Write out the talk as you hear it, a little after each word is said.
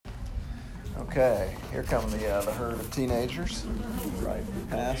Okay, here come the herd of teenagers. Right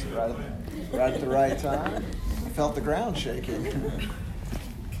past, right at the right time. I felt the ground shaking.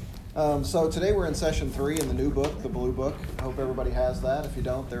 So today we're in session 3 in the new book, the Blue Book. I hope everybody has that. If you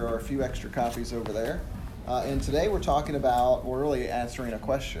don't, there are a few extra copies over there. And today we're really answering a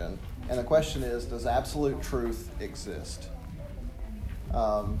question. And the question is, does absolute truth exist?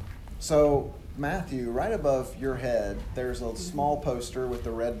 So Matthew, right above your head, there's a small poster with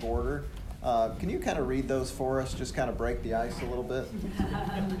the red border. Can you kind of read those for us, just kind of break the ice a little bit?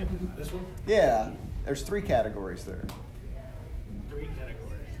 This one? Yeah, there's 3 categories there. 3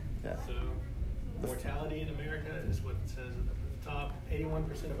 categories. Yeah. So mortality in America is what it says at the top.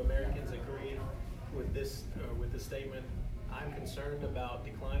 81% of Americans agree with this statement. I'm concerned about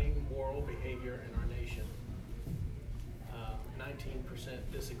declining moral behavior in our nation.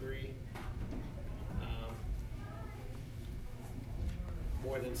 19% disagree.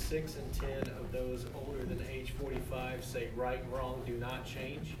 More than 6 in 10 of those older than age 45 say right and wrong do not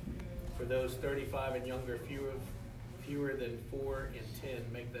change. For those 35 and younger, fewer than 4 in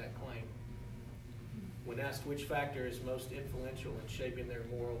 10 make that claim. When asked which factor is most influential in shaping their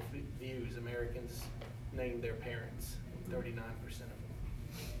moral views, Americans name their parents. 39% of them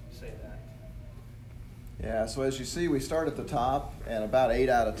say that. Yeah, so as you see, we start at the top, and about 8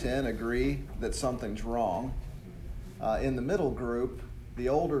 out of 10 agree that something's wrong. In the middle group, the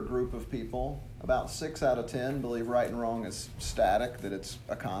older group of people, about 6 out of 10 believe right and wrong is static, that it's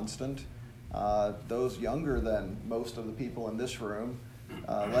a constant. Those younger than most of the people in this room,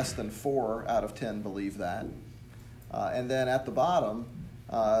 less than 4 out of 10 believe that. And then at the bottom,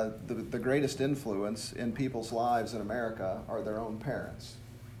 the greatest influence in people's lives in America are their own parents.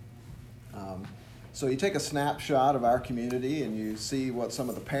 So you take a snapshot of our community and you see what some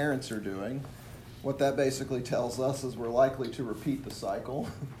of the parents are doing. What that basically tells us is we're likely to repeat the cycle.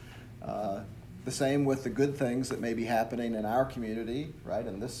 The same with the good things that may be happening in our community, right,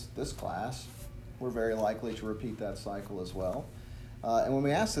 in this class. We're very likely to repeat that cycle as well. And when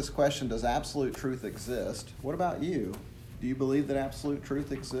we ask this question, does absolute truth exist? What about you? Do you believe that absolute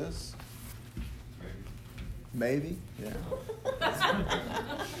truth exists? Maybe? Yeah.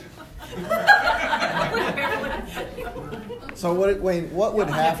 So what would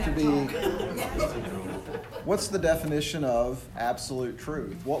have to be, what's the definition of absolute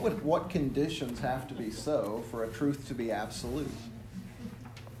truth? What conditions have to be so for a truth to be absolute?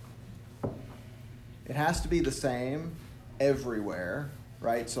 It has to be the same everywhere,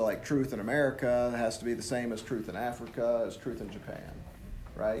 right? So like truth in America has to be the same as truth in Africa, as truth in Japan,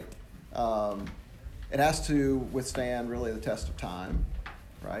 right? It has to withstand really the test of time,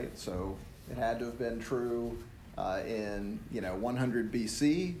 right? So it had to have been true in 100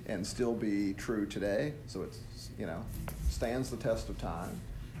 BC and still be true today. So it's stands the test of time.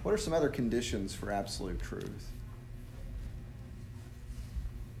 What are some other conditions for absolute truth?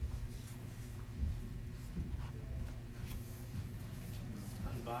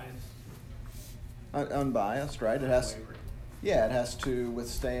 Unbiased, right? It has to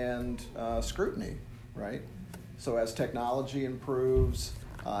withstand scrutiny, right? So as technology improves,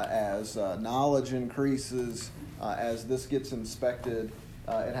 as knowledge increases, as this gets inspected,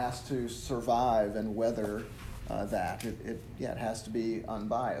 it has to survive and weather that. It has to be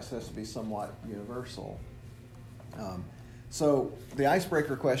unbiased. It has to be somewhat universal. So the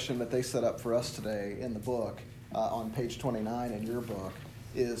icebreaker question that they set up for us today in the book, on page 29 in your book,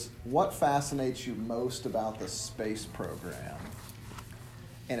 is what fascinates you most about the space program?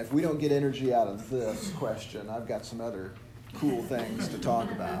 And if we don't get energy out of this question, I've got some other cool things to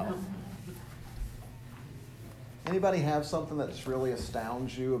talk about. Anybody have something that just really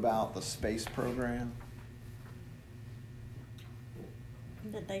astounds you about the space program?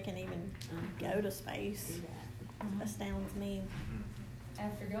 That they can even go to space astounds me.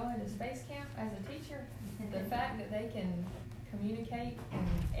 After going to space camp as a teacher, the fact that they can communicate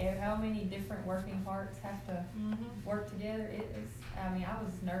and how many different working parts have to work together, I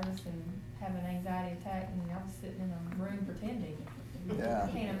was nervous and having an anxiety attack, and I was sitting in a room pretending. Yeah.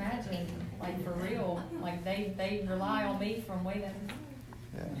 I can't imagine, like, for real, like they rely on me from way back.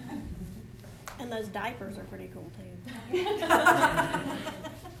 Yeah. And those diapers are pretty cool too.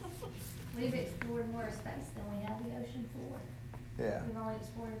 We've explored more space than we have the ocean floor. Yeah. We've only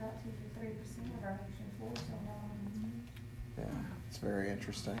explored about 2 to 3% of our ocean floor so far. Yeah. It's very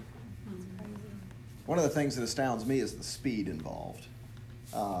interesting. That's crazy. One of the things that astounds me is the speed involved.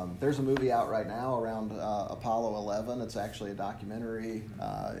 There's a movie out right now around Apollo 11. It's actually a documentary.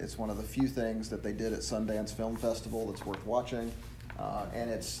 It's one of the few things that they did at Sundance Film Festival that's worth watching. And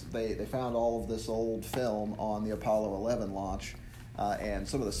they found all of this old film on the Apollo 11 launch. and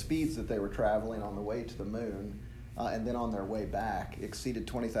some of the speeds that they were traveling on the way to the moon and then on their way back exceeded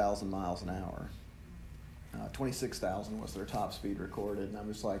 20,000 miles an hour. 26,000 was their top speed recorded, and I'm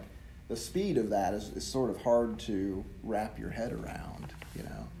just like, the speed of that is sort of hard to wrap your head around, you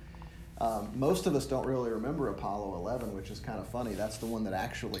know. Most of us don't really remember Apollo 11, which is kind of funny. That's the one that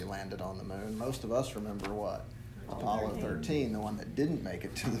actually landed on the moon. Most of us remember what? Apollo 13, the one that didn't make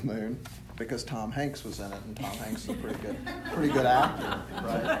it to the moon, because Tom Hanks was in it, and Tom Hanks is a pretty good actor,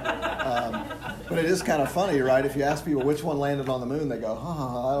 right? But it is kind of funny, right? If you ask people which one landed on the moon, they go,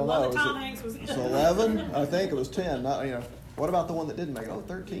 I don't know. Tom Hanks was in. It's 11? I think it was 10. Not, you know, what about the one that didn't make it? Oh,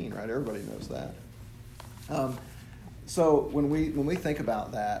 13, right? Everybody knows that. So when we think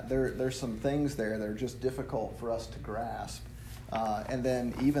about that, there's some things there that are just difficult for us to grasp. And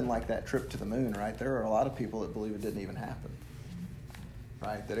then even like that trip to the moon, right? There are a lot of people that believe it didn't even happen,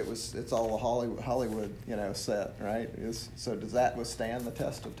 right? That it's all a Hollywood, you know, set, right? So does that withstand the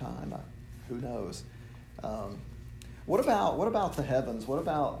test of time? Who knows? What about the heavens? What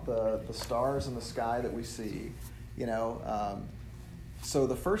about the stars in the sky that we see? You know, so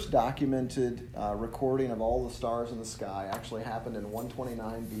the first documented recording of all the stars in the sky actually happened in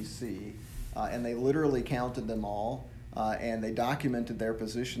 129 BC, and they literally counted them all. And they documented their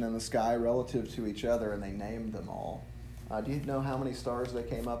position in the sky relative to each other, and they named them all. Do you know how many stars they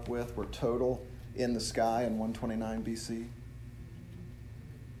came up with were total in the sky in 129 BC?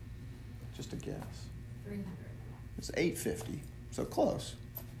 Just a guess. 300. It's 850, so close.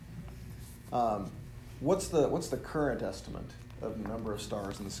 What's the current estimate of the number of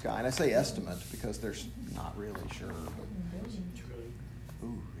stars in the sky? And I say estimate because there's not really sure.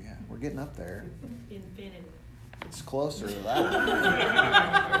 Ooh, yeah, we're getting up there. Infinity. It's closer to that,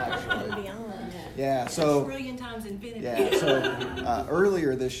 actually. Beyond. Yeah, so trillion times infinity. yeah, so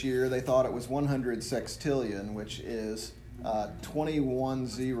earlier this year they thought it was 100 sextillion, which is 21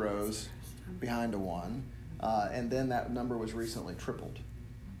 zeros behind a 1, and then that number was recently tripled.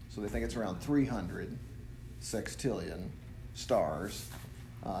 So they think it's around 300 sextillion stars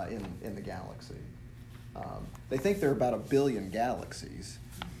in the galaxy. They think there are about 1 billion galaxies,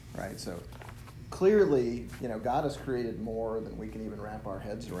 right? So clearly, you know, God has created more than we can even wrap our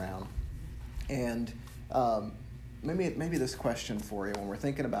heads around. And maybe this question for you, when we're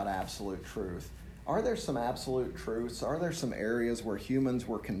thinking about absolute truth, are there some absolute truths? Are there some areas where humans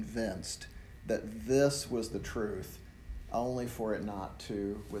were convinced that this was the truth, only for it not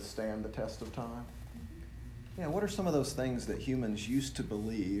to withstand the test of time? Yeah, what are some of those things that humans used to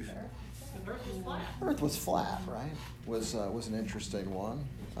believe? The Earth was flat. Earth was flat, right? Was an interesting one.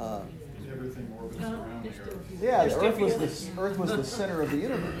 Everything orbits around the Earth. Yeah, the Earth was the center of the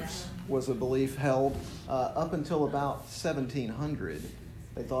universe, was a belief held up until about 1700.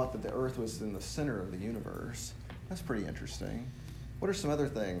 They thought that the Earth was in the center of the universe. That's pretty interesting. What are some other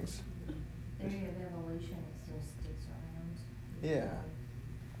things? Theory of evolution, it still sticks around. Yeah.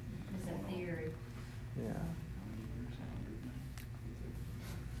 It's a theory. Yeah.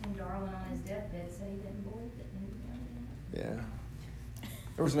 And Darwin on his deathbed said he didn't believe it. Yeah.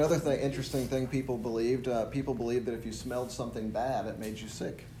 There was another interesting thing people believed. People believed that if you smelled something bad, it made you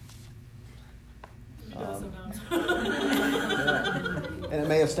sick. It does sometimes. Yeah. And it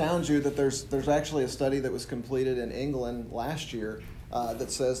may astound you that there's actually a study that was completed in England last year that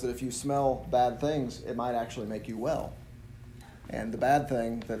says that if you smell bad things, it might actually make you well. And the bad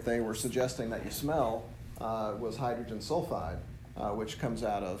thing that they were suggesting that you smell was hydrogen sulfide, which comes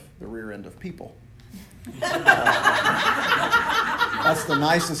out of the rear end of people. That's the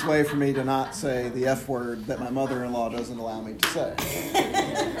nicest way for me to not say the F word that my mother-in-law doesn't allow me to say.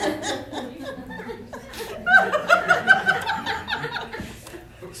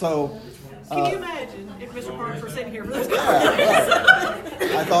 So, Can you imagine if Mr. Parks were sitting here for those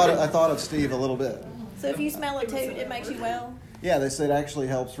I thought of Steve a little bit. So if you smell a toot, it makes you well? Yeah, they say it actually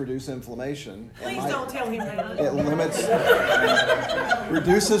helps reduce inflammation. Please don't tell him that. It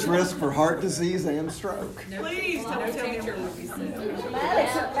reduces risk for heart disease and stroke. Please don't tell him.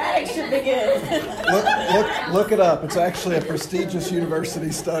 That should be good. Look it up. It's actually a prestigious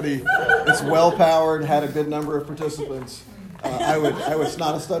university study. It's well powered, had a good number of participants. It's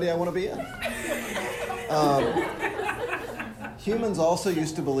not a study I want to be in. Humans also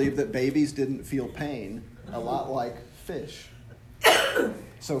used to believe that babies didn't feel pain, a lot like fish.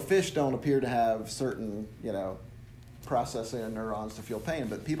 So fish don't appear to have certain, processing of neurons to feel pain,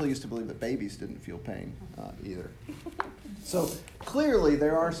 but people used to believe that babies didn't feel pain either. So clearly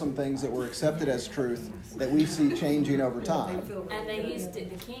there are some things that were accepted as truth that we see changing over time. And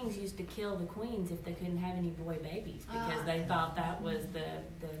the kings used to kill the queens if they couldn't have any boy babies because they thought that was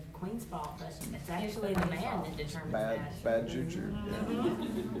the queen's fault, but it's actually the man that determines that. Bad juju.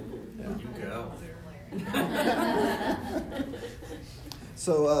 Yeah. You get out there.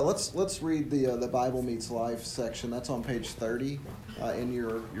 So let's read the Bible Meets Life section. That's on page 30 in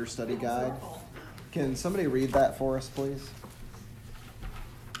your study guide. Can somebody read that for us, please?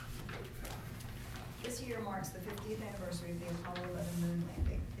 This year marks the 50th anniversary of the Apollo 11 moon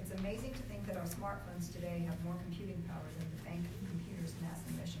landing. It's amazing to think that our smartphones today have more computing power than the bank computers NASA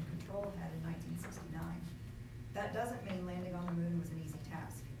Mission Control had in 1969. That doesn't mean landing on the moon was an easy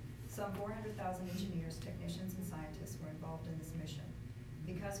task. Some 400,000 engineers, technicians, and scientists were involved in this mission.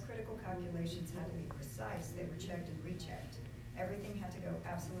 Because critical calculations had to be precise, they were checked and rechecked. Everything had to go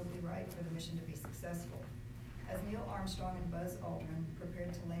absolutely right for the mission to be successful. As Neil Armstrong and Buzz Aldrin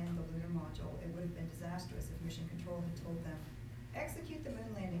prepared to land the lunar module, it would have been disastrous if Mission Control had told them, execute the moon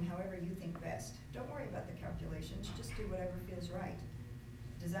landing however you think best. Don't worry about the calculations, just do whatever feels right.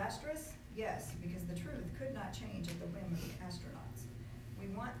 Disastrous? Yes, because the truth could not change at the whim of the astronauts. We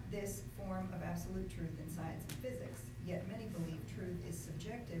want this form of absolute truth in science and physics, yet many believe truth is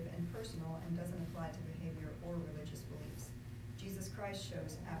subjective and personal and doesn't apply to behavior or religious beliefs. Jesus Christ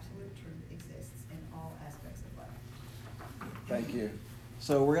shows absolute truth exists in all aspects of life. Thank you.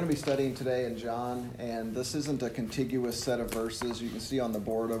 So we're going to be studying today in John, and this isn't a contiguous set of verses. You can see on the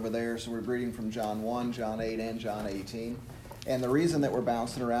board over there. So we're reading from John 1, John 8, and John 18. And the reason that we're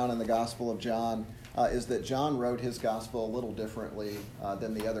bouncing around in the Gospel of John is that John wrote his Gospel a little differently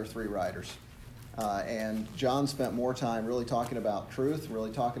than the other three writers. And John spent more time really talking about truth,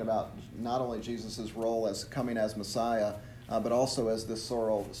 really talking about not only Jesus' role as coming as Messiah, but also as this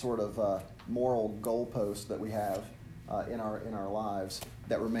sort of moral goalpost that we have in our lives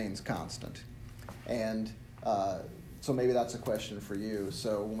that remains constant. And so maybe that's a question for you.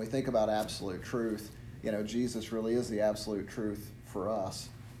 So when we think about absolute truth, Jesus really is the absolute truth for us.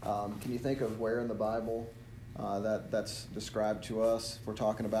 Can you think of where in the Bible that's described to us? If we're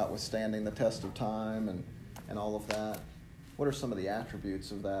talking about withstanding the test of time and all of that, what are some of the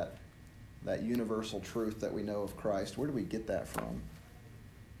attributes of that universal truth that we know of Christ? Where do we get that from?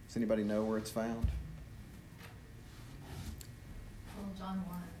 Does anybody know where it's found? Well, John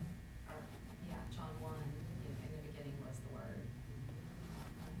 1, John 1, in the beginning was the Word.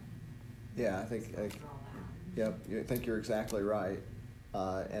 Yeah, I think you're exactly right.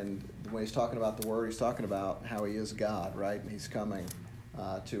 And when he's talking about the Word, he's talking about how he is God, right? And he's coming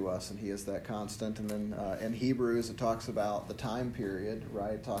to us, and he is that constant. And then in Hebrews, it talks about the time period,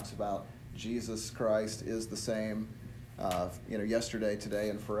 right? It talks about Jesus Christ is the same, yesterday, today,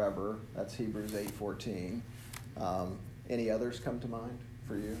 and forever. That's Hebrews 8:14. Any others come to mind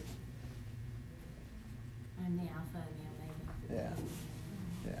for you? I'm the Alpha and the Omega.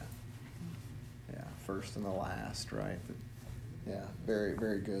 Yeah. First and the last, right? Yeah, very,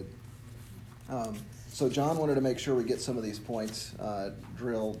 very good. So John wanted to make sure we get some of these points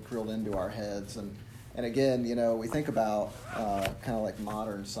drilled into our heads. And again, we think about kind of like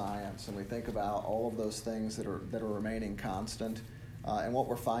modern science, and we think about all of those things that are remaining constant. And what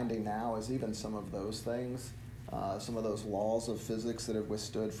we're finding now is even some of those things, some of those laws of physics that have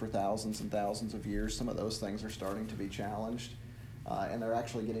withstood for thousands and thousands of years, some of those things are starting to be challenged. And they're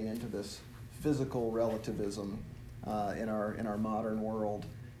actually getting into this physical relativism in our modern world.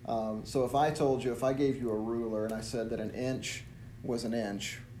 So if I gave you a ruler and I said that an inch was an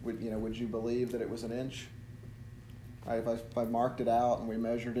inch, would you believe that it was an inch? Right, if I marked it out and we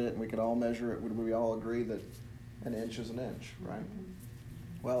measured it and we could all measure it, would we all agree that an inch is an inch, right? Mm-hmm.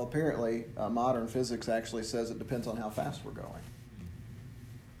 Well, apparently modern physics actually says it depends on how fast we're going.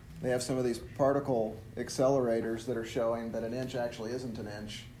 They have some of these particle accelerators that are showing that an inch actually isn't an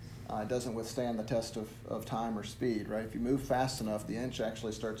inch. It doesn't withstand the test of time or speed, right? If you move fast enough, the inch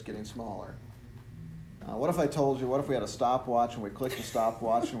actually starts getting smaller. What if we had a stopwatch and we clicked the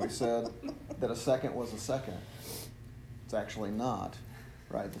stopwatch and we said that a second was a second? It's actually not,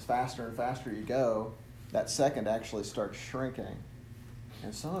 right? The faster and faster you go, that second actually starts shrinking.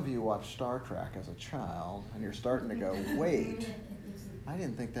 And some of you watched Star Trek as a child, and you're starting to go, wait, I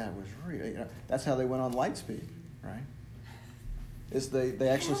didn't think that was real. That's how they went on light speed, right? Is they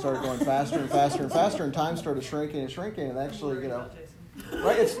actually started going faster and faster and faster, and time started shrinking and shrinking, and actually,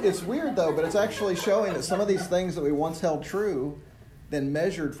 right? It's weird though, but it's actually showing that some of these things that we once held true, then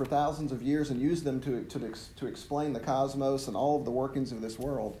measured for thousands of years and used them to explain the cosmos and all of the workings of this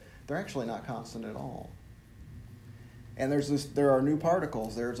world, they're actually not constant at all. And there are new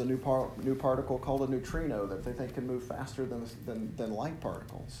particles. There's a new particle called a neutrino that they think can move faster than light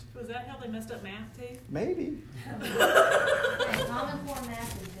particles. Was that how they messed up math too? Maybe. Common Core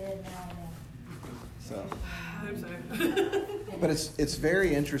math is dead now. So. I hope so. But it's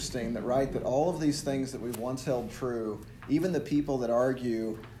very interesting that all of these things that we once held true, even the people that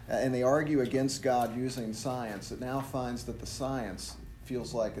argue, and they argue against God using science, it now finds that the science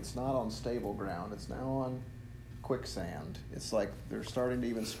feels like it's not on stable ground. It's now on quicksand. It's like they're starting to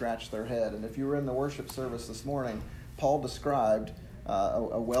even scratch their head. And if you were in the worship service this morning, Paul described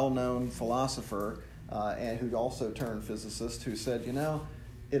a well-known philosopher and who also turned physicist who said,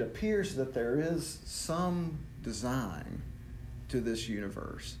 it appears that there is some design to this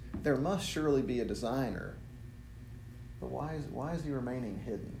universe. There must surely be a designer. But why is he remaining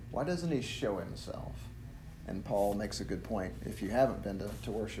hidden? Why doesn't he show himself? And Paul makes a good point. If you haven't been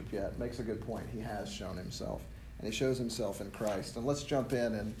to worship yet, makes a good point. He has shown himself. And he shows himself in Christ. And let's jump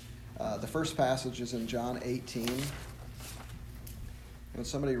in. And the first passage is in John 18. Would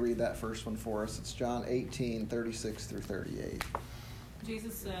somebody read that first one for us? It's John 18, 36 through 38.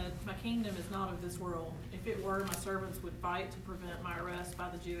 Jesus said, "My kingdom is not of this world. If it were, my servants would fight to prevent my arrest by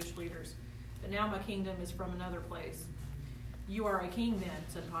the Jewish leaders. But now my kingdom is from another place." "You are a king then,"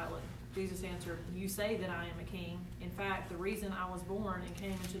 said Pilate. Jesus answered, "You say that I am a king. In fact, the reason I was born and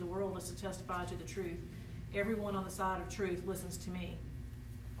came into the world is to testify to the truth. Everyone on the side of truth listens to me."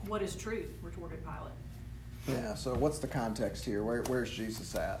 "What is truth?" retorted Pilate. Yeah, so what's the context here? Where's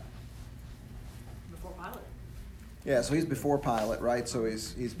Jesus at? Before Pilate. Yeah, so he's before Pilate, right? So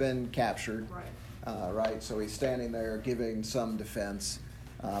he's been captured, Right. right? So he's standing there giving some defense.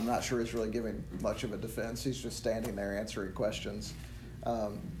 I'm not sure he's really giving much of a defense. He's just standing there answering questions.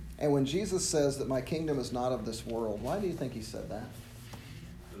 And when Jesus says that my kingdom is not of this world, why do you think he said that?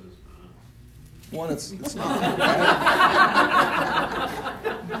 One, it's not.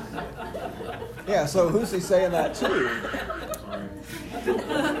 Yeah, so who's he saying that to?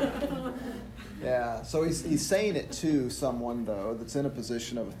 Yeah, so he's saying it to someone, though, that's in a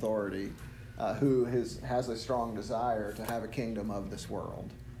position of authority, who has a strong desire to have a kingdom of this world.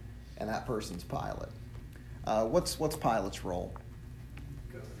 And that person's Pilate. What's Pilate's role?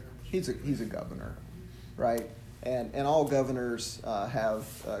 Governor. He's a governor, right? And all governors have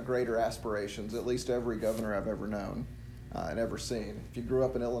greater aspirations, at least every governor I've ever known and ever seen. If you grew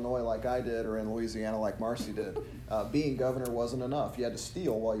up in Illinois like I did, or in Louisiana like Marcy did, being governor wasn't enough. You had to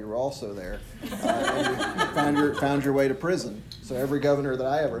steal while you were also there. And you found your way to prison. So every governor that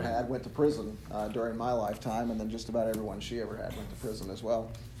I ever had went to prison during my lifetime, and then just about everyone she ever had went to prison as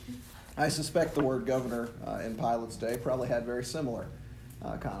well. I suspect the word governor in Pilate's day probably had very similar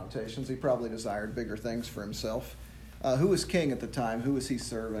connotations. He probably desired bigger things for himself. Who was king at the time? Who was he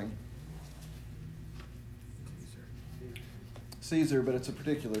serving? Caesar, but it's a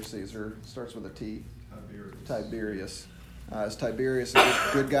particular Caesar. It starts with a T. Tiberius. Is Tiberius a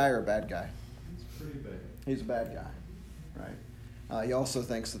good guy or a bad guy? He's pretty bad. He's a bad guy, right? He also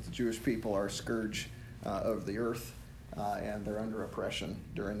thinks that the Jewish people are a scourge of the earth, and they're under oppression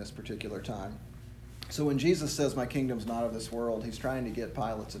during this particular time. So when Jesus says, my kingdom's not of this world, he's trying to get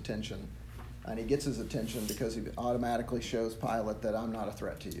Pilate's attention. And he gets his attention because he automatically shows Pilate that I'm not a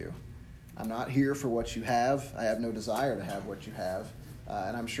threat to you. I'm not here for what you have. I have no desire to have what you have.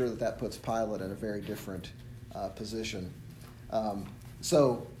 And I'm sure that puts Pilate in a very different position.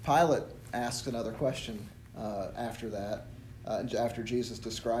 So Pilate asks another question after that, after Jesus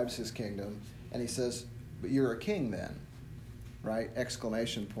describes his kingdom. And he says, but you're a king then, right?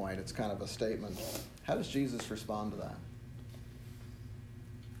 Exclamation point. It's kind of a statement. How does Jesus respond to that?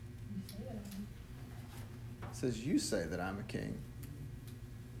 He says, you say that I'm a king.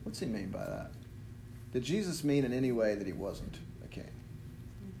 What's he mean by that? Did Jesus mean in any way that he wasn't a king?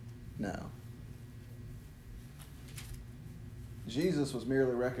 No. Jesus was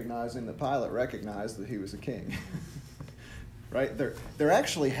merely recognizing that Pilate recognized that he was a king. Right? They're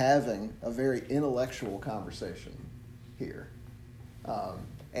actually having a very intellectual conversation here.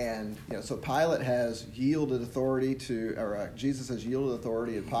 And so Pilate has yielded authority Jesus has yielded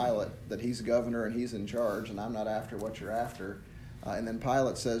authority to Pilate that he's governor and he's in charge, and I'm not after what you're after. And then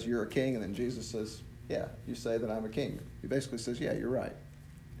Pilate says, you're a king, and then Jesus says, yeah, you say that I'm a king. He basically says, yeah, you're right.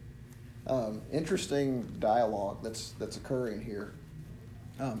 Interesting dialogue that's occurring here.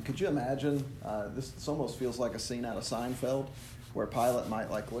 Could you imagine, this almost feels like a scene out of Seinfeld, where Pilate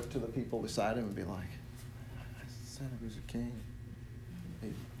might look to the people beside him and be like, I said he was a king.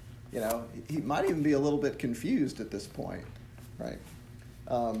 He might even be a little bit confused at this point, right?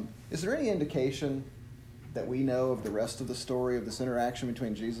 Is there any indication that we know of the rest of the story of this interaction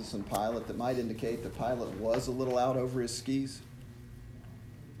between Jesus and Pilate that might indicate that Pilate was a little out over his skis?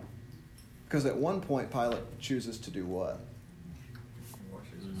 Because at one point, Pilate chooses to do what?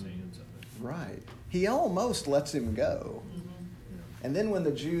 Washes his hands of it. Right. He almost lets him go. And then when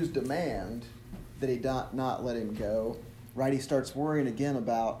the Jews demand that he not let him go, right, he starts worrying again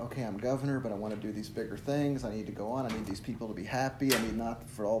about, okay, I'm governor, but I want to do these bigger things. I need to go on. I need these people to be happy. I need not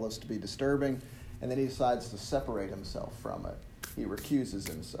for all this to be disturbing. And then he decides to separate himself from it. He recuses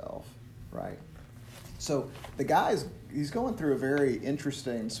himself, right? So the guy's, he's going through a very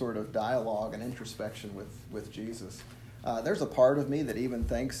interesting sort of dialogue and introspection with Jesus. There's a part of me that even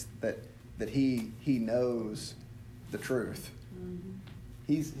thinks that he knows the truth.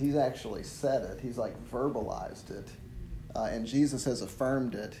 He's actually said it. He's like verbalized it. And Jesus has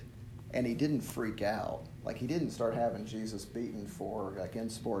affirmed it, and he didn't freak out. Like, he didn't start having Jesus beaten for like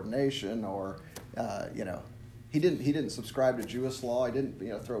insubordination or, he didn't subscribe to Jewish law. He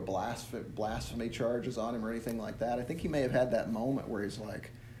didn't, throw blasphemy charges on him or anything like that. I think he may have had that moment where he's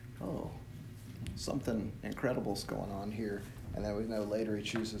like, oh, something incredible's going on here. And then we know later he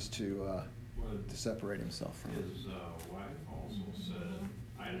chooses to separate himself from it. His wife also said,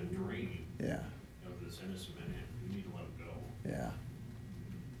 I had a dream of this innocent man. You need to let him go. Yeah.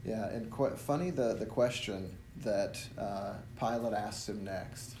 Yeah, and quite funny the question that Pilate asks him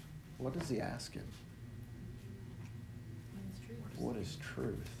next. What does he ask him? What is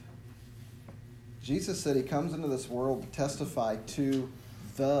truth? Jesus said he comes into this world to testify to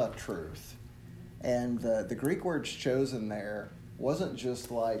the truth. And the Greek words chosen there wasn't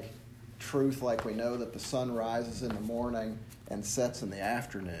just like truth like we know that the sun rises in the morning and sets in the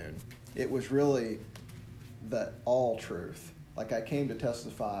afternoon. It was really the all truth. Like, I came to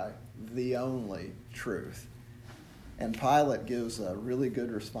testify the only truth. And Pilate gives a really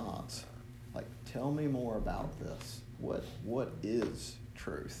good response. Like, tell me more about this. What is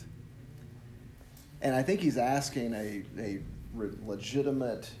truth? And I think he's asking a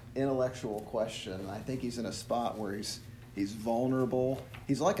legitimate intellectual question. I think he's in a spot where he's vulnerable.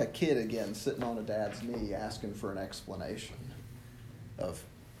 He's like a kid again, sitting on a dad's knee asking for an explanation of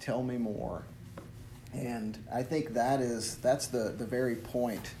tell me more. And I think that's the very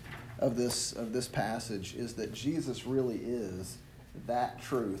point of this passage, is that Jesus really is that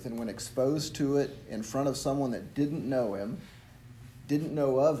truth. And when exposed to it in front of someone that didn't know him, didn't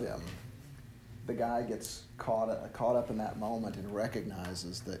know of him, the guy gets caught up in that moment and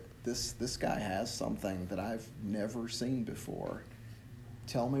recognizes that this guy has something that I've never seen before.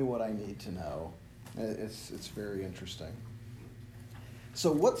 Tell me what I need to know. It's very interesting. So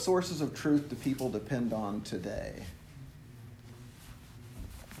what sources of truth do people depend on today?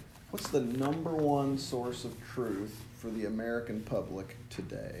 What's the number one source of truth for the American public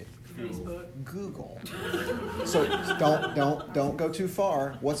today? Facebook. Google. So don't go too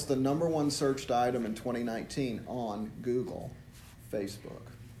far. What's the number one searched item in 2019 on Google? Facebook.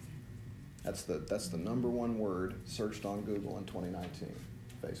 That's the number one word searched on Google in 2019.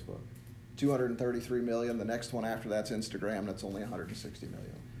 Facebook. 233 million. The next one after that's Instagram. That's only 160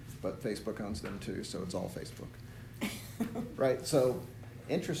 million. But Facebook owns them too, so it's all Facebook. Right? So,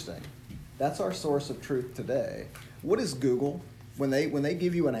 interesting. That's our source of truth today. What is Google? When they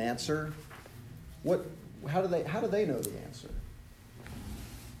give you an answer, how do they know the answer?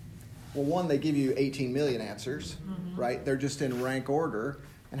 Well, one, they give you 18 million answers, right? They're just in rank order.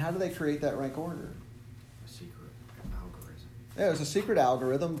 And how do they create that rank order? Yeah, it's a secret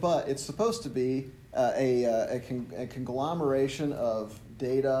algorithm, but it's supposed to be a conglomeration of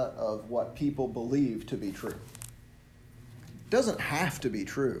data of what people believe to be true. It doesn't have to be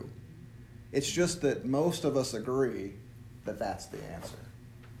true. It's just that most of us agree that that's the answer.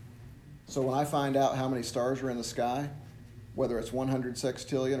 So when I find out how many stars are in the sky, whether it's 100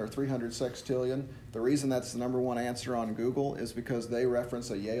 sextillion or 300 sextillion, the reason that's the number one answer on Google is because they reference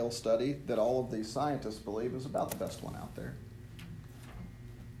a Yale study that all of these scientists believe is about the best one out there.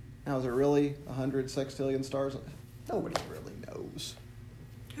 Now, is it really 100 sextillion stars? Nobody really knows.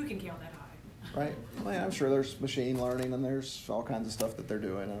 Who can count that high? Right? Well, yeah, I'm sure there's machine learning and there's all kinds of stuff that they're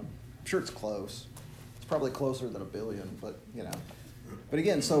doing. I'm sure it's close. It's probably closer than 1 billion, but But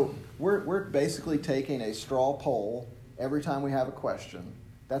again, so we're basically taking a straw poll every time we have a question.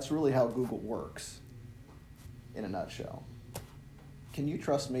 That's really how Google works, in a nutshell. Can you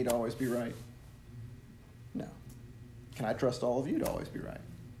trust me to always be right? No. Can I trust all of you to always be right?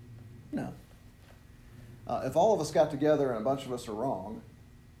 No. If all of us got together and a bunch of us are wrong,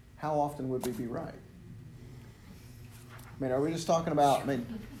 how often would we be right? I mean, are we just talking about,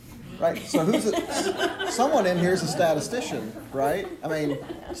 Right? So someone in here is a statistician, right? I mean,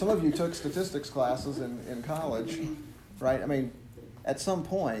 some of you took statistics classes in college, right? I mean, at some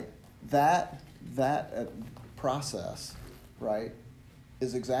point, that process, right,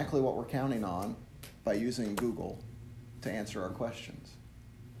 is exactly what we're counting on by using Google to answer our questions.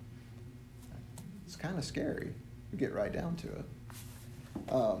 It's kind of scary. You get right down to it.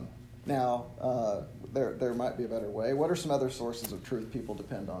 Now, there might be a better way. What are some other sources of truth people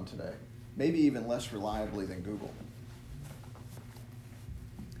depend on today? Maybe even less reliably than Google.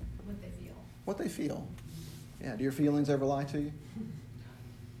 What they feel. What they feel. Yeah, do your feelings ever lie to you?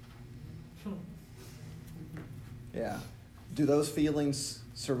 Yeah. Do those feelings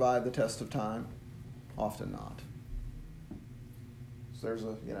survive the test of time? Often not. So there's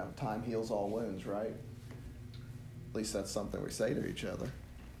time heals all wounds, right? At least that's something we say to each other.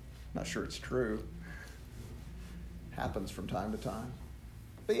 Not sure it's true. Happens from time to time.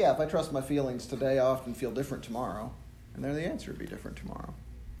 But yeah, if I trust my feelings today, I often feel different tomorrow. And then the answer would be different tomorrow.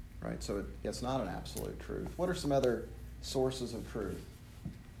 Right? So it's not an absolute truth. What are some other sources of truth?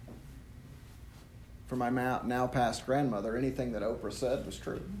 For my now past grandmother, anything that Oprah said was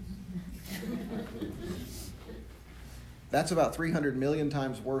true. That's about 300 million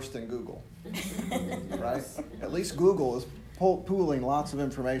times worse than Google. Right? At least Google is pooling lots of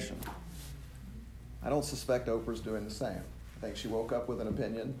information. I don't suspect Oprah's doing the same. I think she woke up with an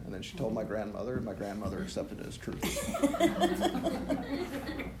opinion, and then she told my grandmother, and my grandmother accepted it as truth.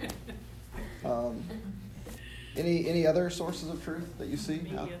 Any other sources of truth that you see?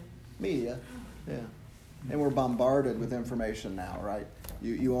 Media, yeah. And we're bombarded with information now, right?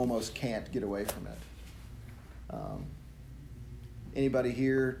 You almost can't get away from it. Anybody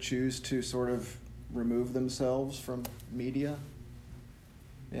here choose to sort of remove themselves from media?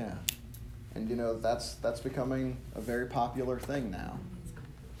 Yeah. And that's becoming a very popular thing now.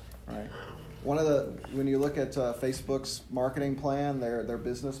 Right? When you look at Facebook's marketing plan, their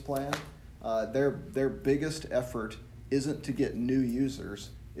business plan, their biggest effort isn't to get new users,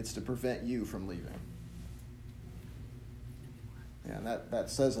 it's to prevent you from leaving. Yeah, and that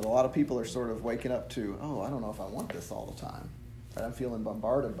says that a lot of people are sort of waking up to, I don't know if I want this all the time. Right? I'm feeling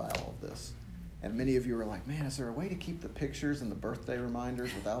bombarded by all of this. And many of you are like, man, is there a way to keep the pictures and the birthday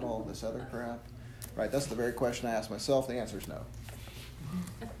reminders without all of this other crap? Right, that's the very question I ask myself. The answer is no.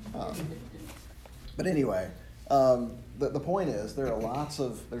 But anyway, the point is there's a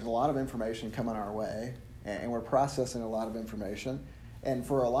lot of information coming our way, and we're processing a lot of information. And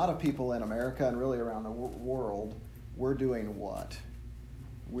for a lot of people in America and really around the world, we're doing what?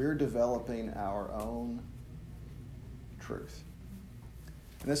 We're developing our own truth.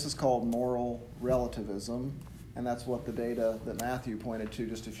 And this is called moral relativism, and that's what the data that Matthew pointed to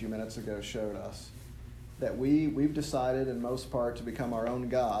just a few minutes ago showed us. That we've decided in most part to become our own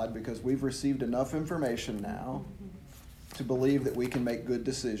God because we've received enough information now to believe that we can make good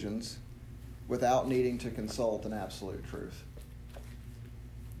decisions without needing to consult an absolute truth.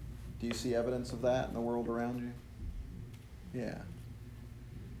 Do you see evidence of that in the world around you? Yeah.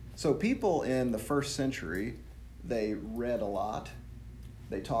 So people in the first century, they read a lot.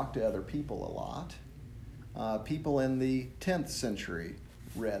 They talked to other people a lot. People in the 10th century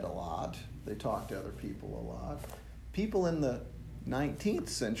read a lot. They talked to other people a lot. People in the 19th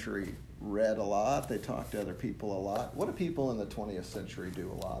century read a lot. They talked to other people a lot. What do people in the 20th century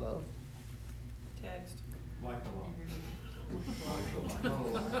do a lot of? Text.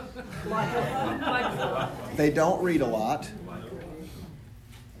 They don't read a lot.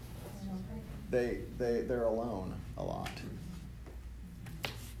 They're alone a lot.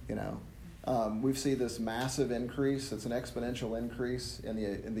 We've seen this massive increase. It's an exponential increase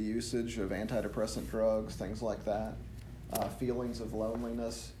in the usage of antidepressant drugs, things like that. Feelings of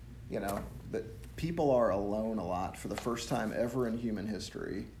loneliness. That people are alone a lot for the first time ever in human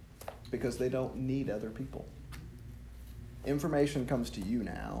history because they don't need other people. Information comes to you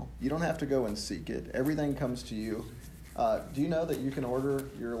now. You don't have to go and seek it. Everything comes to you. Do you know that you can order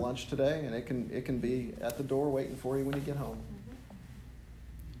your lunch today and it can be at the door waiting for you when you get home?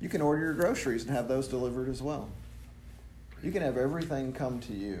 You can order your groceries and have those delivered as well. You can have everything come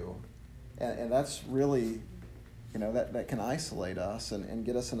to you. And that's really, that can isolate us and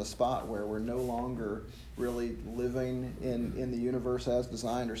get us in a spot where we're no longer really living in the universe as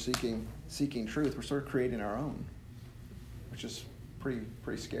designed or seeking truth. We're sort of creating our own, which is pretty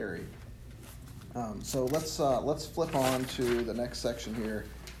scary. So let's flip on to the next section here.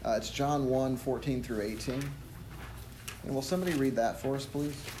 It's John 1:14 through 18. And will somebody read that for us,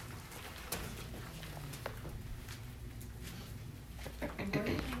 please? The Word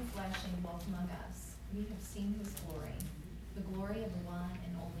became flesh and dwelt among us. We have seen his glory, the glory of the one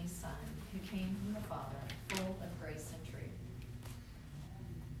and only Son, who came from the Father, full of grace and truth.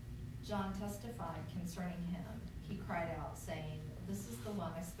 John testified concerning him. He cried out, saying, "This is the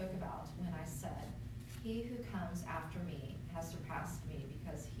one I spoke about when I said, 'He who comes after me has surpassed me,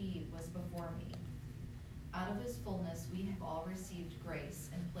 because he was before me.' Out of his fullness we have all received grace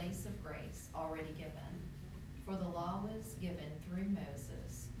in place of grace already given. For the law was given through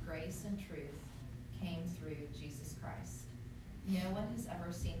Moses, grace and truth came through Jesus Christ. No one has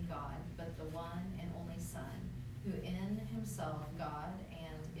ever seen God but the one and only Son, who in himself God and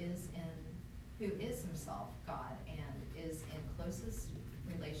who is himself God and is in closest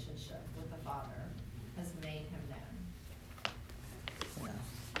relationship with the Father, has made him known."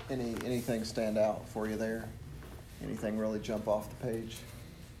 Yeah. Anything stand out for you there? Anything really jump off the page?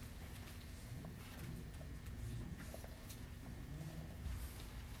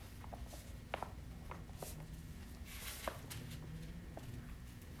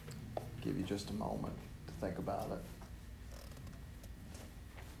 Give you just a moment to think about it.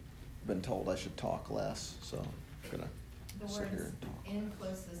 Been told I should talk less, so I'm gonna The sit here words and talk. "in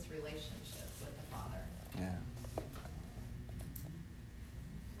closest relationship with the Father." Yeah.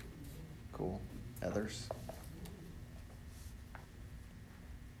 Cool. Others?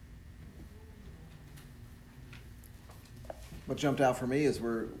 What jumped out for me is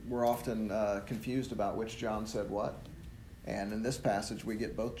we're often confused about which John said what. And in this passage, we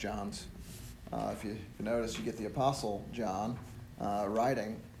get both Johns. If you notice, you get the Apostle John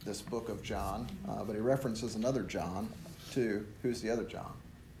writing this book of John, but he references another John too. Who's the other John?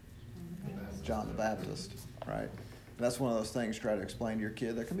 John the Baptist, right? And that's one of those things, try to explain to your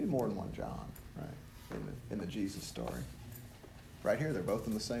kid, there can be more than one John, right, in the Jesus story. Right here, they're both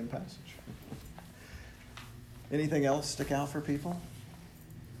in the same passage. Anything else stick out for people?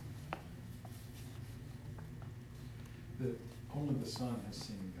 That only the Son has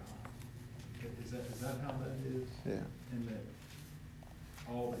seen God. Is that how that is? Yeah. And that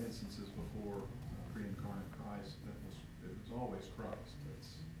all the instances before pre-incarnate Christ, it was always Christ.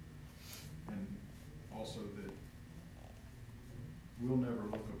 And also that we'll never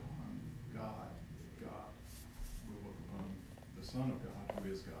look upon God. We'll look upon the Son of God,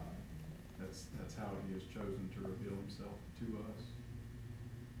 who is God. That's how he has chosen to reveal himself to us.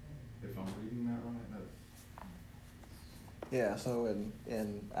 If I'm reading that right? Yeah, so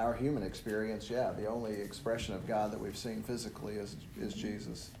in our human experience, the only expression of God that we've seen physically is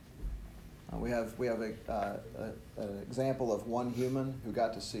Jesus. We have an example of one human who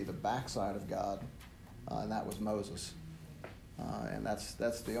got to see the backside of God, and that was Moses. And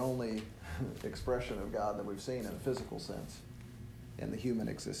that's the only expression of God that we've seen in a physical sense in the human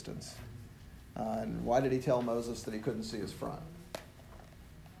existence. And why did he tell Moses that he couldn't see his front?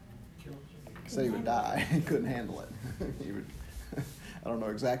 He said he would die. He couldn't handle it. He would. I don't know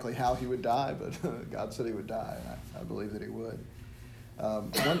exactly how he would die, but God said he would die, and I believe that he would.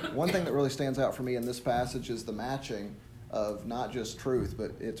 One thing that really stands out for me in this passage is the matching of not just truth,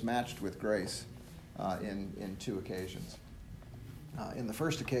 but it's matched with grace in two occasions. In the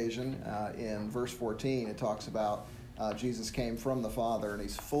first occasion, in verse 14, it talks about Jesus came from the Father, and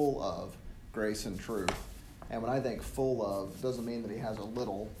he's full of grace and truth. And when I think full of, it doesn't mean that he has a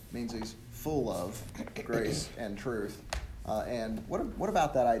little, it means he's full of grace and truth. And what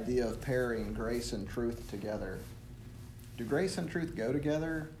about that idea of pairing grace and truth together? Do grace and truth go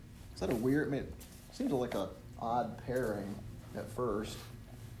together? Is that a weird, it seems like an odd pairing at first.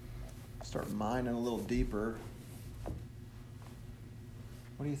 Start mining a little deeper.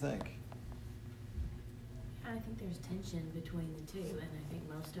 What do you think? I think there's tension between the two, and I think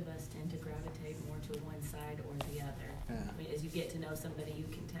most of us tend to gravitate more to one side or the other. Yeah. I mean, as you get to know somebody, you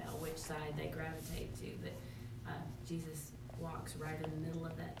can tell which side they gravitate to, but Jesus walks right in the middle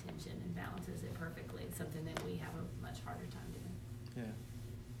of that tension and balances it perfectly. It's something that we have a much harder time doing.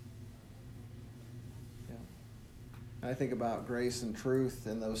 Yeah. I think about grace and truth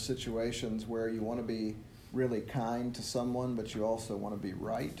in those situations where you want to be really kind to someone, but you also want to be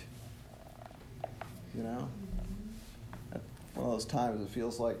right. You know? At one of those times it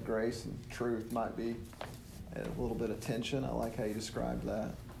feels like grace and truth might be at a little bit of tension. I like how you described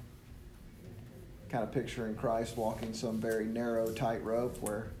that. Kind of picturing Christ walking some very narrow tightrope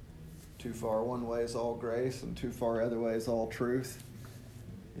where too far one way is all grace and too far other way is all truth.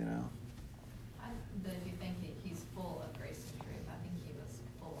 You know? But if you think he's full of grace and truth, I think he was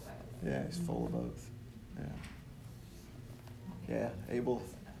full of both. Yeah, he's full of both. Yeah,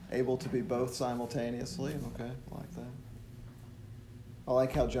 able to be both simultaneously. Okay, I like that. I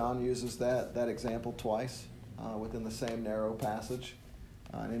like how John uses that example twice within the same narrow passage.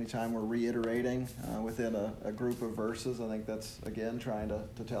 And anytime we're reiterating within a group of verses, I think that's, again, trying to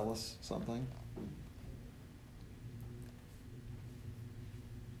tell us something.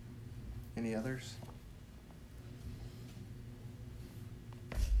 Any others?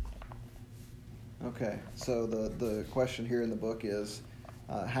 Okay, so the question here in the book is,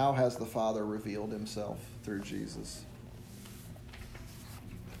 how has the Father revealed himself through Jesus?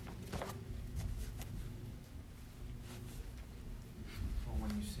 Well, when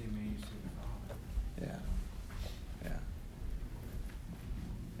you see me, you see the Father. Yeah.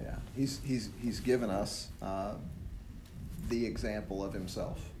 He's given us the example of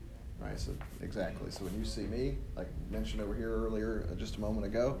himself, right? So exactly. So when you see me, like mentioned over here earlier, just a moment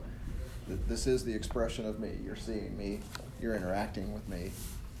ago, this is the expression of me. You're seeing me. You're interacting with me.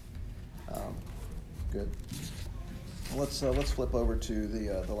 Good. Well, let's flip over to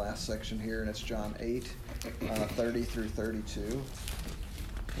the last section here, and it's John 8, 30 through 32.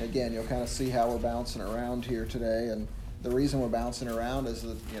 And again, you'll kind of see how we're bouncing around here today, and the reason we're bouncing around is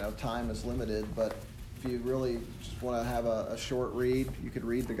that time is limited. But if you really just want to have a short read, you could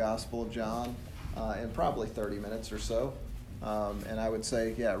read the Gospel of John in probably 30 minutes or so. And I would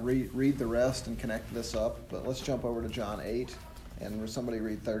say, read the rest and connect this up. But let's jump over to John 8, and somebody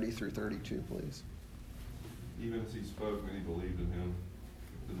read 30 through 32, please. Even as he spoke, many believed in him.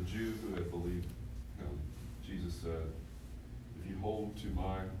 To the Jew who had believed him, Jesus said, "If you hold to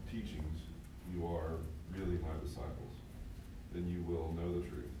my teachings, you are really my disciples. Then you will know the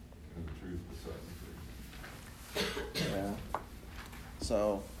truth, and the truth will set you free." Yeah.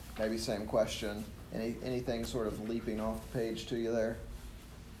 So maybe same question. Anything sort of leaping off the page to you there?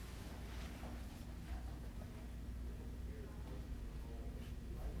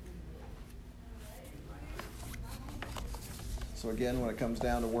 So again, when it comes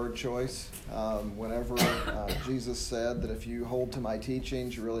down to word choice, whenever Jesus said that if you hold to my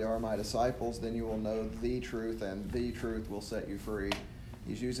teachings, you really are my disciples, then you will know the truth, and the truth will set you free.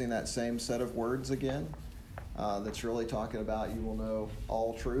 He's using that same set of words again. That's really talking about you will know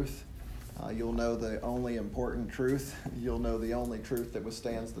all truth. You'll know the only important truth. You'll know the only truth that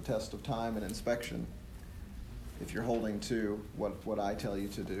withstands the test of time and inspection if you're holding to what I tell you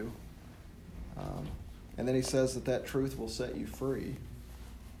to do. And then he says that truth will set you free.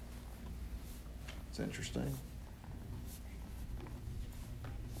 It's interesting.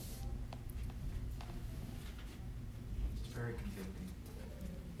 It's very convicting.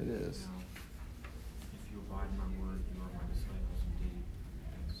 It is. If you abide in my word, you are my disciples indeed.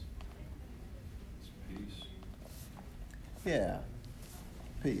 It's peace. Yeah.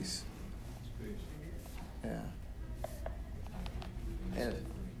 Peace. It's peace. Yeah. And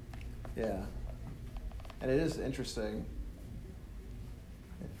yeah. And it is interesting.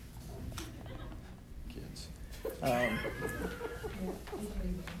 Kids. Yeah,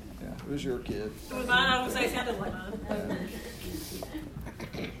 it was your kid. It was mine. I would say it sounded like mine.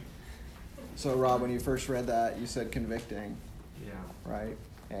 Yeah. So, Rob, when you first read that, you said convicting. Yeah. Right?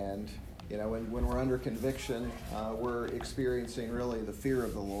 And, when we're under conviction, we're experiencing really the fear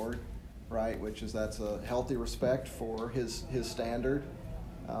of the Lord, right? That's a healthy respect for his standard.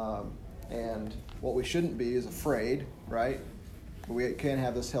 And what we shouldn't be is afraid, right? But we can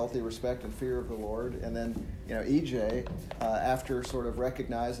have this healthy respect and fear of the Lord. And then, EJ, after sort of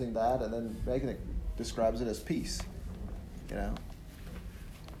recognizing that and then making it, describes it as peace. I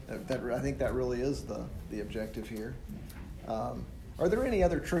think that really is the objective here. Are there any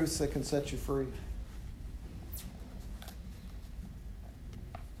other truths that can set you free?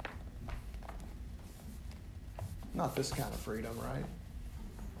 Not this kind of freedom, right?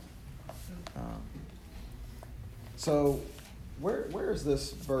 So where is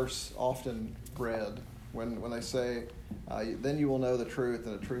this verse often read when they say, then you will know the truth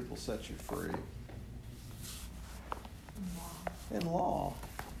and the truth will set you free? In law.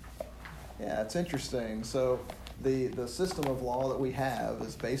 Yeah, it's interesting. So the system of law that we have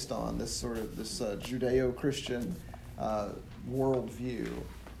is based on this Judeo-Christian worldview.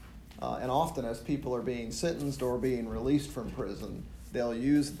 And often as people are being sentenced or being released from prison, they'll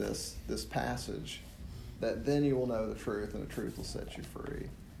use this passage that then you will know the truth and the truth will set you free.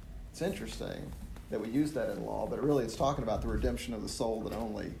 It's interesting that we use that in law, but really it's talking about the redemption of the soul that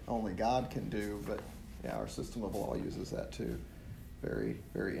only God can do. But yeah, our system of law uses that too. Very,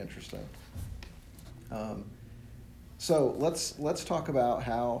 very interesting. So let's talk about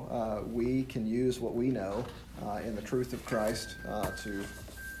how we can use what we know in the truth of Christ to.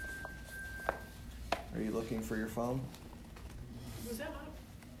 Are you looking for your phone? Was that mine?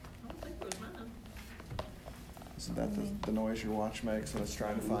 I don't think it was mine. Isn't that the noise your watch makes when it's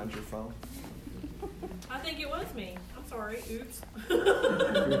trying to find your phone? I think it was me. I'm sorry. Oops.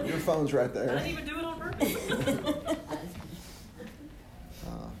 Your phone's right I there. didn't even do it on purpose.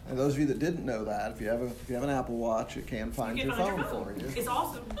 And those of you that didn't know that, if you have an Apple Watch, it can find You your can phone find your for you. It's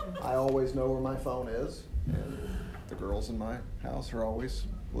awesome. I always know where my phone is, and the girls in my house are always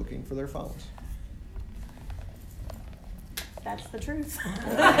looking for their phones. That's the truth.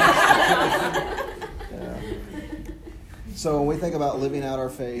 Yeah. So when we think about living out our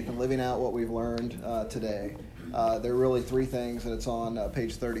faith and living out what we've learned today, there are really three things, and it's on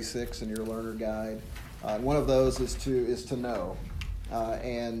page 36 in your learner guide. And one of those is to know,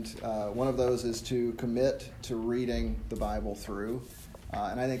 and one of those is to commit to reading the Bible through.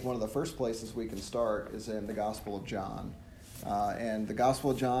 And I think one of the first places we can start is in the Gospel of John. And the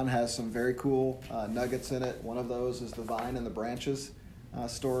Gospel of John has some very cool nuggets in it. One of those is the vine and the branches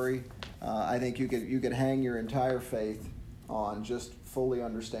story. I think you could hang your entire faith on just fully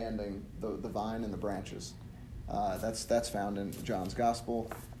understanding the vine and the branches. That's found in John's Gospel.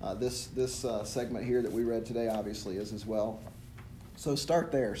 This segment here that we read today obviously is as well. So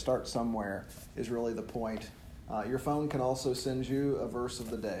start there. Start somewhere is really the point. Your phone can also send you a verse of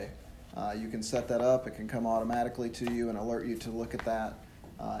the day. You can set that up. It can come automatically to you and alert you to look at that,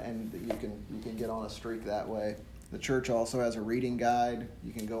 and you can get on a streak that way. The church also has a reading guide.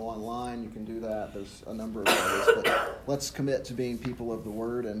 You can go online. You can do that. There's a number of ways, but let's commit to being people of the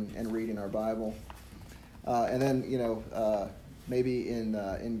Word and reading our Bible. And then, maybe in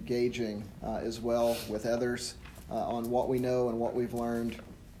engaging as well with others on what we know and what we've learned.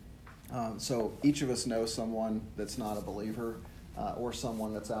 So each of us knows someone that's not a believer or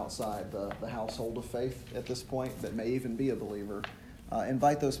someone that's outside the household of faith at this point that may even be a believer.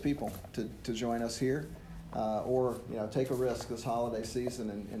 Invite those people to join us here. Or take a risk this holiday season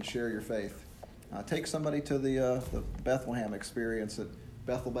and share your faith. Take somebody to the Bethlehem experience at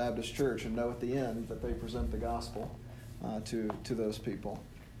Bethel Baptist Church and know at the end that they present the gospel to those people.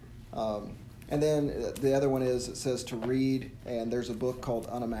 And then the other one is, it says to read, and there's a book called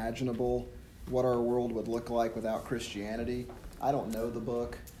Unimaginable, What Our World Would Look Like Without Christianity. I don't know the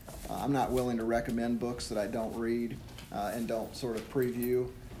book. I'm not willing to recommend books that I don't read and don't sort of preview.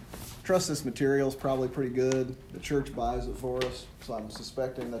 Trust this material is probably pretty good. The church buys it for us, so I'm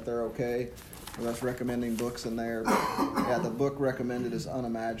suspecting that they're okay with us recommending books in there. But yeah, the book recommended is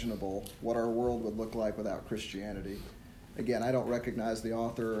Unimaginable, What Our World Would Look Like Without Christianity. Again, I don't recognize the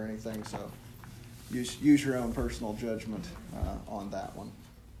author or anything, so use your own personal judgment on that one.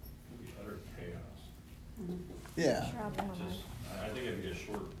 Maybe utter chaos. Yeah. I think it'd be a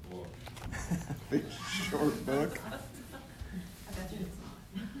short book. Big short book. I bet you it's not.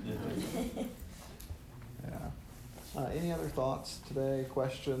 Yeah. Any other thoughts today,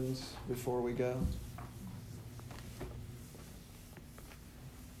 questions before we go?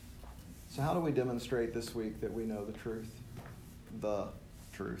 So how do we demonstrate this week that we know the truth? The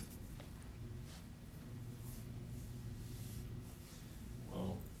truth.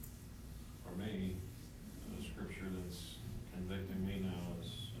 Well, for me, the scripture that's convicting me now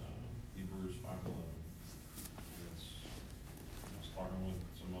is Hebrews 5:11. I was talking with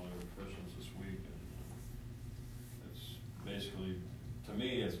some other Christians this week, and it's basically, to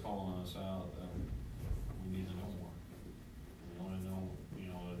me, it's calling us out that we need to know more. We want to know,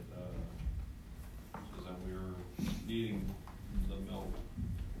 that we're needing the milk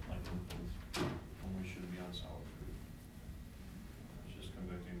like infants when we should be on solid food. It's just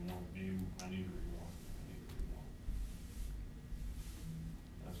convicting more. I need to read more.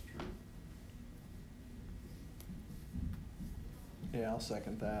 That's true. Yeah, I'll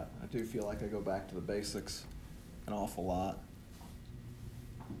second that. I do feel like I go back to the basics an awful lot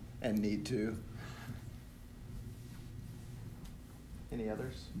and need to. Any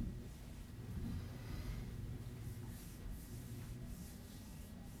others?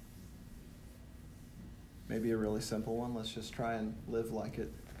 Maybe a really simple one. Let's just try and live like it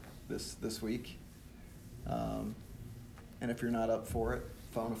this week. And if you're not up for it,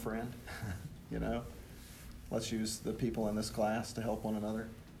 phone a friend. Let's use the people in this class to help one another.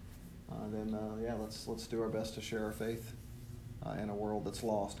 Let's do our best to share our faith in a world that's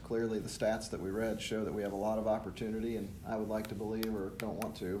lost. Clearly, the stats that we read show that we have a lot of opportunity, and I would like to believe, or don't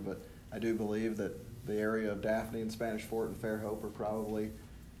want to, but I do believe that the area of Daphne and Spanish Fort and Fairhope are probably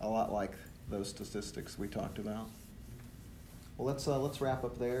a lot like those statistics we talked about. Well, let's wrap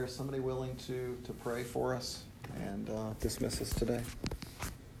up there. Somebody willing to pray for us and dismiss us today?